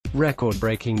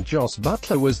Record-breaking Jos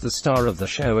Buttler was the star of the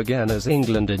show again as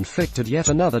England inflicted yet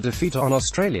another defeat on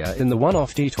Australia in the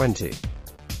one-off T20.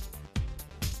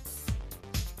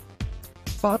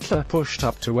 Buttler pushed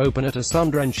up to open at a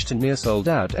sun-drenched and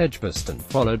near-sold-out Edgbaston,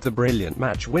 followed the brilliant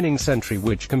match-winning century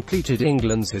which completed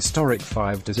England's historic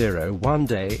 5-0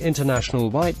 one-day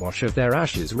international whitewash of their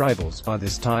Ashes rivals, by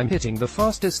this time hitting the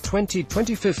fastest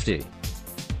 20-20-50.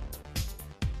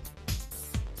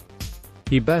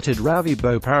 He batted Ravi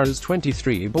Bopar's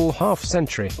 23-ball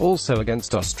half-century, also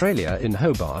against Australia in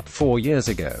Hobart 4 years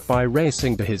ago, by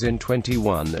racing to his in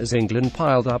 21 as England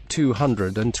piled up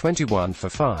 221 for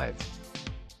 5.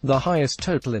 The highest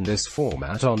total in this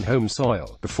format on home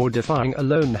soil, before defying a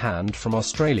lone hand from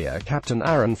Australia captain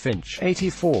Aaron Finch,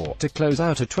 84, to close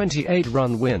out a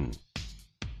 28-run win.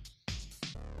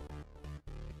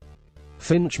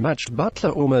 Finch matched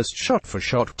Buttler almost shot for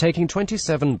shot, taking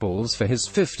 27 balls for his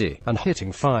 50, and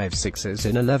hitting 5 sixes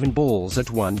in 11 balls at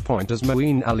one point as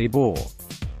Moeen Ali bore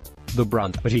the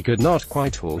brunt, but he could not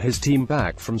quite haul his team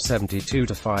back from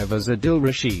 72-5 as Adil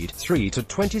Rashid,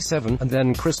 3-27, and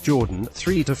then Chris Jordan,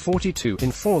 3-42,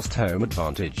 enforced home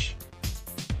advantage.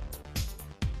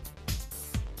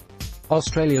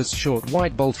 Australia's short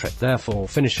white ball trip therefore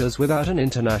finishes without an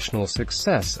international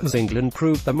success, as England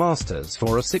proved the masters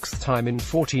for a sixth time in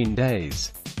 14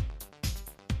 days.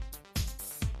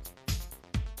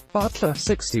 Buttler,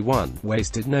 61,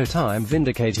 wasted no time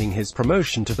vindicating his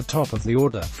promotion to the top of the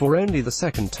order, for only the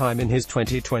second time in his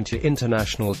 2020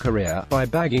 international career, by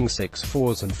bagging 6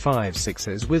 fours and 5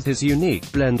 sixes with his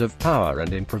unique blend of power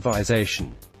and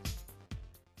improvisation.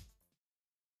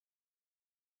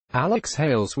 Alex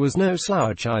Hales was no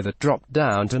slouch either, dropped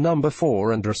down to number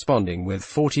 4 and responding with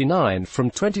 49 from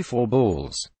 24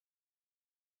 balls.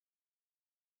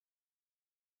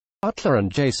 Buttler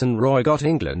and Jason Roy got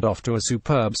England off to a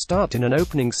superb start in an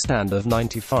opening stand of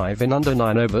 95 in under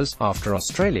 9 overs, after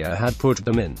Australia had put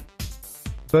them in.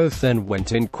 Both then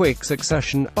went in quick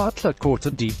succession. Buttler caught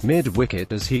a deep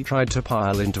mid-wicket as he tried to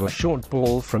pile into a short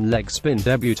ball from leg spin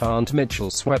debutant Mitchell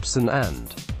Swepson,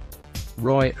 and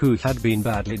Roy, who had been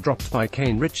badly dropped by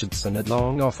Kane Richardson at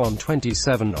long off on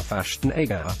 27 off Ashton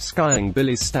Agar, skying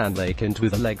Billy Stanlake into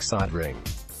the leg side ring.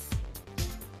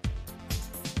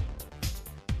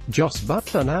 Jos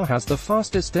Buttler now has the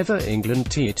fastest ever England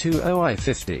T20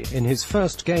 I50 in his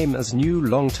first game as new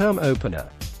long-term opener.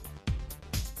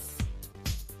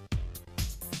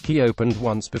 He opened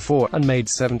once before, and made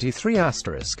 73 *,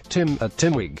 Tim, at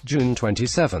Timwig, June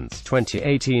 27,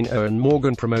 2018. Owen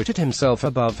Morgan promoted himself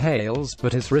above Hales,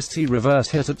 but his risky reverse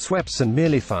hit at Swepson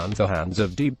merely found the hands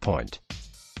of Deep Point.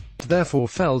 It therefore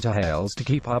fell to Hales to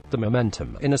keep up the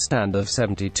momentum, in a stand of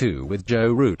 72 with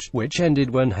Joe Root, which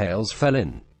ended when Hales fell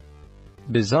in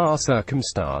bizarre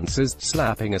circumstances,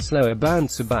 slapping a slower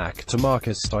bouncer back to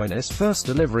Marcus Stoinis' first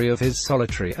delivery of his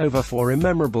solitary over for a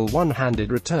memorable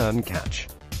one-handed return catch.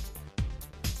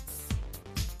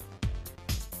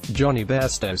 Johnny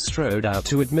Bairstow strode out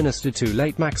to administer 2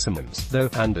 late maximums, though,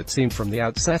 and it seemed from the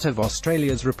outset of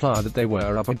Australia's reply that they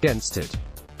were up against it.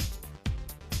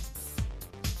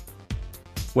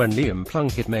 When Liam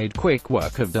Plunkett made quick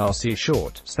work of Darcy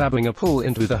Short, stabbing a pull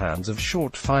into the hands of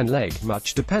Short fine leg,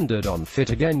 much depended on fit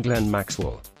again Glenn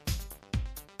Maxwell.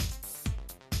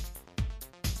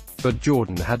 But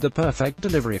Jordan had the perfect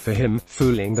delivery for him,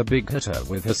 fooling the big hitter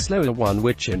with a slower one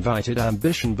which invited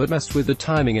ambition but messed with the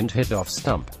timing and hit off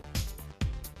stump.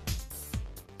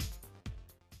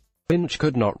 Finch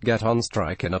could not get on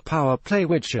strike in a power play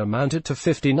which amounted to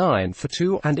 59 for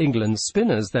 2, and England's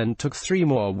spinners then took 3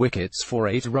 more wickets for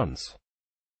 8 runs.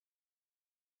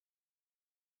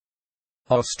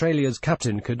 Australia's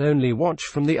captain could only watch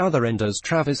from the other end as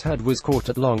Travis Head was caught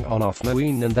at long on off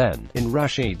Moeen, and then, in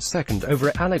Rashid's second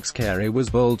over, Alex Carey was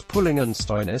bowled pulling and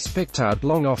Stoinis picked out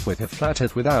long off with a flat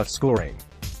hit without scoring.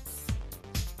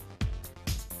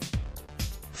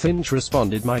 Finch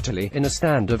responded mightily, in a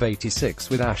stand of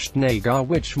 86 with Ashton Agar,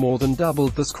 which more than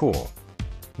doubled the score.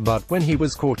 But when he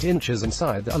was caught inches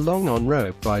inside a long on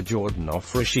rope by Jordan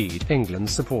off Rashid, England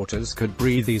supporters could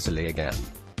breathe easily again.